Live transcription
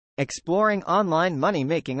Exploring online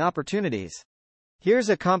money-making opportunities. Here's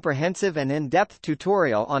a comprehensive and in-depth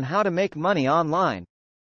tutorial on how to make money online.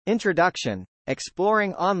 Introduction.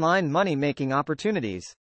 Exploring online money-making opportunities.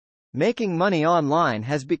 Making money online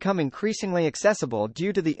has become increasingly accessible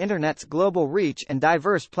due to the Internet's global reach and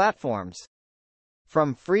diverse platforms.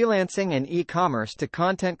 From freelancing and e-commerce to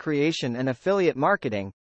content creation and affiliate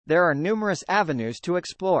marketing, there are numerous avenues to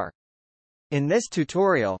explore. In this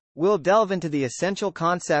tutorial, we'll delve into the essential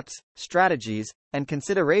concepts, strategies, and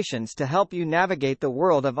considerations to help you navigate the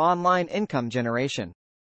world of online income generation.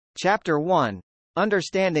 Chapter 1.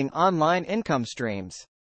 Understanding online income streams.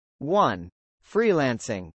 1.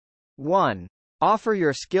 Freelancing. 1. Offer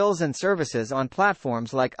your skills and services on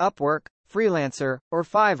platforms like Upwork, Freelancer, or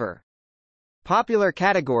Fiverr. Popular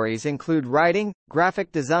categories include writing,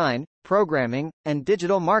 graphic design, programming, and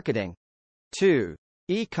digital marketing. 2.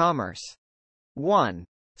 E-commerce. 1.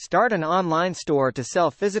 Start an online store to sell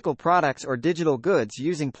physical products or digital goods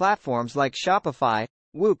using platforms like Shopify,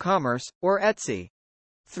 WooCommerce, or Etsy.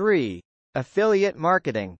 3. Affiliate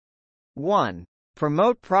marketing. 1.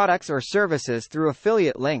 Promote products or services through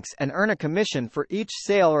affiliate links and earn a commission for each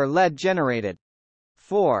sale or lead generated.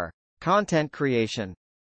 4. Content creation.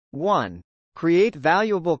 1. Create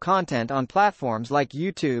valuable content on platforms like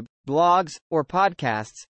YouTube, blogs, or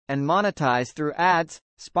podcasts, and monetize through ads,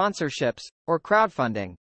 sponsorships, or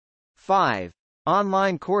crowdfunding. 5.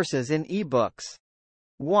 Online courses and ebooks.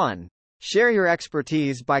 1. Share your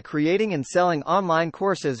expertise by creating and selling online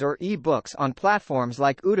courses or ebooks on platforms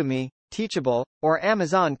like Udemy, Teachable, or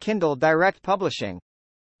Amazon Kindle Direct Publishing.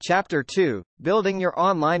 Chapter 2. Building your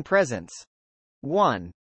online presence.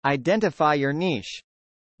 1. Identify your niche.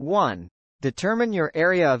 1. Determine your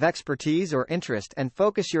area of expertise or interest and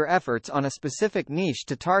focus your efforts on a specific niche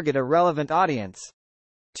to target a relevant audience.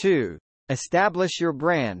 2. Establish your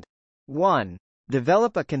brand. 1.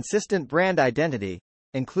 Develop a consistent brand identity,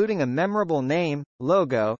 including a memorable name,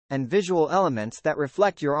 logo, and visual elements that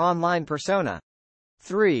reflect your online persona.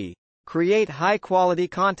 3. Create high-quality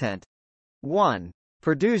content. 1.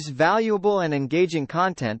 Produce valuable and engaging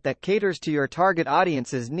content that caters to your target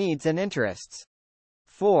audience's needs and interests.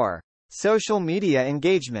 4. Social media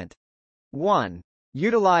engagement. 1.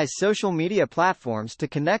 Utilize social media platforms to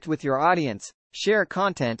connect with your audience, share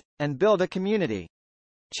content, and build a community.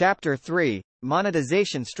 Chapter 3.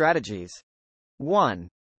 Monetization strategies. 1.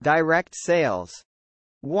 Direct sales.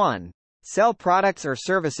 1. Sell products or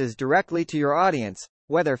services directly to your audience,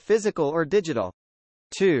 whether physical or digital.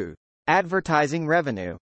 2. Advertising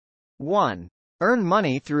revenue. 1. Earn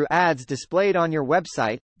money through ads displayed on your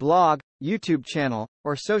website, blog, YouTube channel,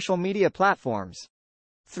 or social media platforms.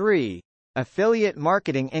 3. Affiliate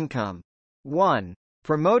marketing income. 1.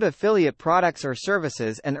 Promote affiliate products or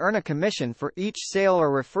services and earn a commission for each sale or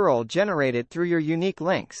referral generated through your unique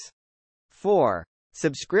links. 4.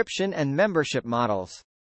 Subscription and membership models.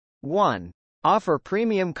 1. Offer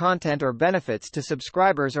premium content or benefits to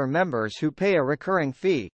subscribers or members who pay a recurring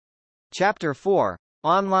fee. Chapter 4.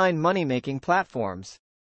 Online money-making platforms.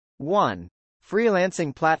 1.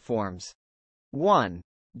 Freelancing platforms. 1.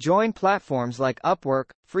 Join platforms like Upwork,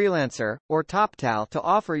 Freelancer, or TopTal to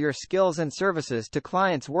offer your skills and services to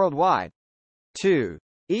clients worldwide. 2.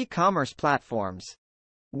 E-commerce platforms.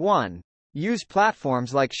 1. Use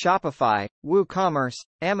platforms like Shopify, WooCommerce,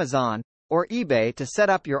 Amazon, or eBay to set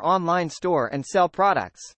up your online store and sell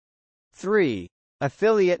products. 3.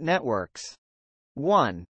 Affiliate networks.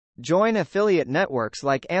 1. Join affiliate networks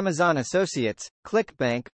like Amazon Associates,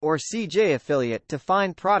 ClickBank, or CJ Affiliate to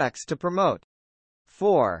find products to promote.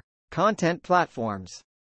 4. Content platforms.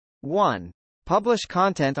 1. Publish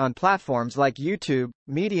content on platforms like YouTube,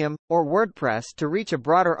 Medium, or WordPress to reach a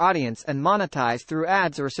broader audience and monetize through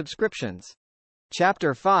ads or subscriptions.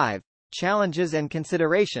 Chapter 5. Challenges and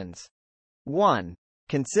considerations. 1.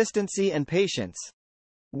 Consistency and patience.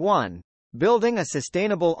 1. Building a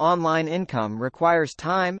sustainable online income requires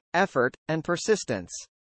time, effort, and persistence.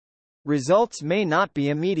 Results may not be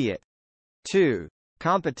immediate. 2.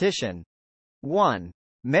 Competition. 1.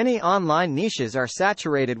 Many online niches are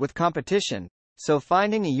saturated with competition, so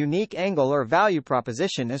finding a unique angle or value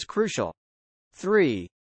proposition is crucial. 3.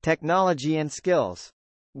 Technology and skills.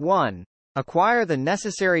 1. Acquire the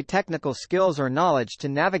necessary technical skills or knowledge to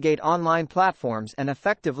navigate online platforms and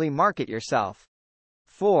effectively market yourself.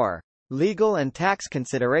 4. Legal and tax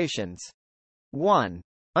considerations. 1.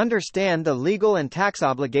 Understand the legal and tax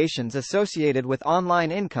obligations associated with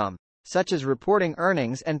online income, such as reporting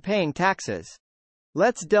earnings and paying taxes.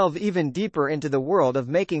 Let's delve even deeper into the world of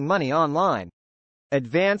making money online.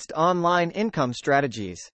 Advanced online income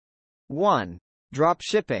strategies. 1. Drop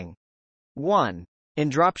shipping. 1. In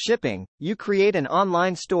dropshipping, you create an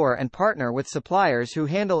online store and partner with suppliers who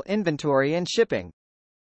handle inventory and shipping.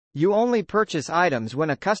 You only purchase items when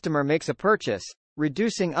a customer makes a purchase,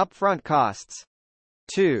 reducing upfront costs.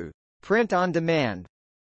 2. Print on demand.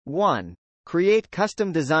 1. Create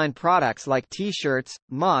custom-designed products like t-shirts,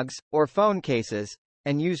 mugs, or phone cases,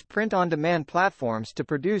 and use print-on-demand platforms to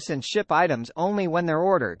produce and ship items only when they're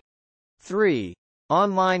ordered. 3.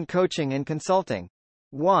 Online coaching and consulting.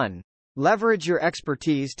 1. Leverage your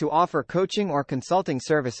expertise to offer coaching or consulting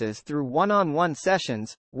services through one-on-one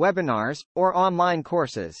sessions, webinars, or online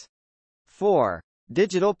courses. 4.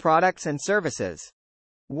 Digital products and services.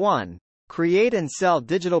 1. Create and sell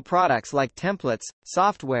digital products like templates,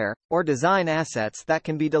 software, or design assets that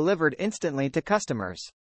can be delivered instantly to customers.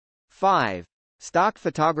 5. Stock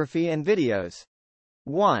photography and videos.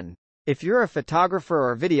 1. If you're a photographer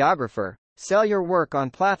or videographer, sell your work on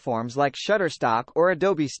platforms like Shutterstock or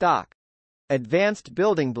Adobe Stock. Advanced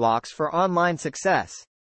building blocks for online success.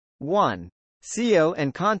 1. SEO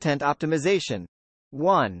and content optimization.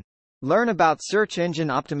 1. Learn about search engine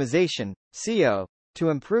optimization, SEO, to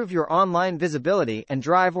improve your online visibility and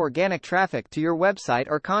drive organic traffic to your website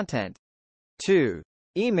or content. 2.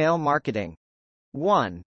 Email marketing.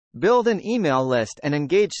 1. Build an email list and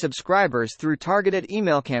engage subscribers through targeted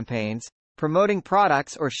email campaigns, promoting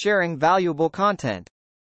products or sharing valuable content.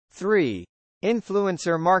 3.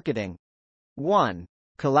 Influencer marketing. 1.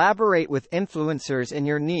 Collaborate with influencers in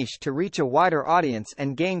your niche to reach a wider audience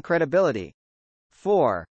and gain credibility.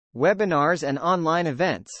 4. Webinars and online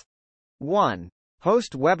events. 1.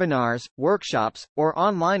 Host webinars, workshops, or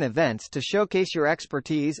online events to showcase your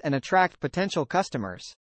expertise and attract potential customers.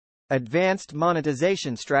 Advanced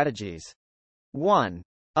monetization strategies. 1.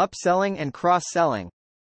 Upselling and cross-selling.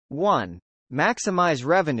 1. Maximize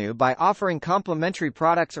revenue by offering complementary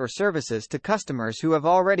products or services to customers who have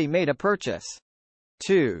already made a purchase.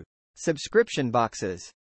 2. Subscription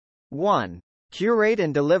boxes. 1. Curate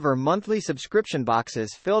and deliver monthly subscription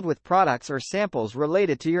boxes filled with products or samples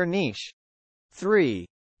related to your niche. 3.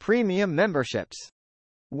 Premium memberships.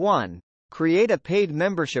 1. Create a paid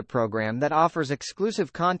membership program that offers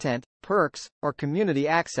exclusive content, perks, or community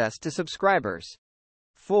access to subscribers.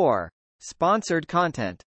 4. Sponsored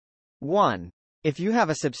content. 1. If you have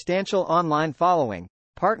a substantial online following,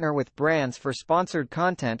 partner with brands for sponsored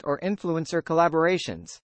content or influencer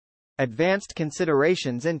collaborations. Advanced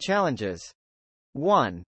considerations and challenges.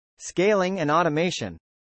 1. Scaling and automation.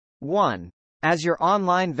 1. As your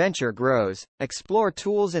online venture grows, explore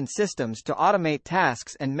tools and systems to automate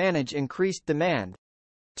tasks and manage increased demand.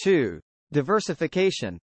 2.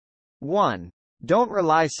 Diversification. 1. Don't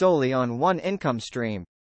rely solely on one income stream.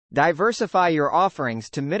 Diversify your offerings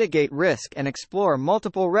to mitigate risk and explore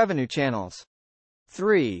multiple revenue channels.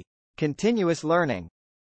 3. Continuous learning.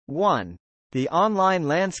 1. The online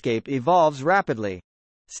landscape evolves rapidly.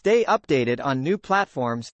 Stay updated on new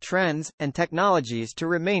platforms, trends, and technologies to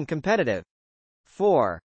remain competitive.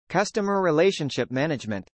 4. Customer relationship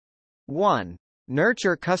management. 1.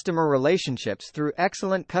 Nurture customer relationships through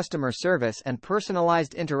excellent customer service and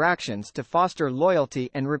personalized interactions to foster loyalty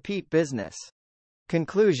and repeat business.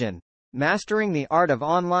 Conclusion. Mastering the art of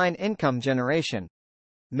online income generation.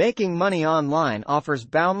 Making money online offers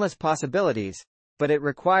boundless possibilities, but it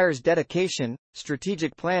requires dedication,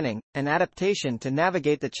 strategic planning, and adaptation to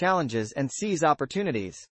navigate the challenges and seize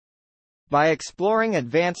opportunities. By exploring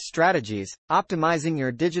advanced strategies, optimizing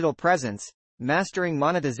your digital presence, mastering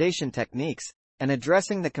monetization techniques, and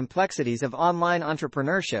addressing the complexities of online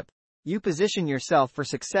entrepreneurship, you position yourself for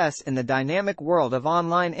success in the dynamic world of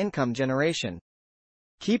online income generation.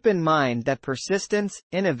 Keep in mind that persistence,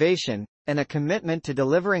 innovation, and a commitment to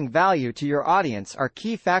delivering value to your audience are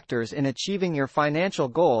key factors in achieving your financial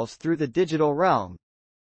goals through the digital realm.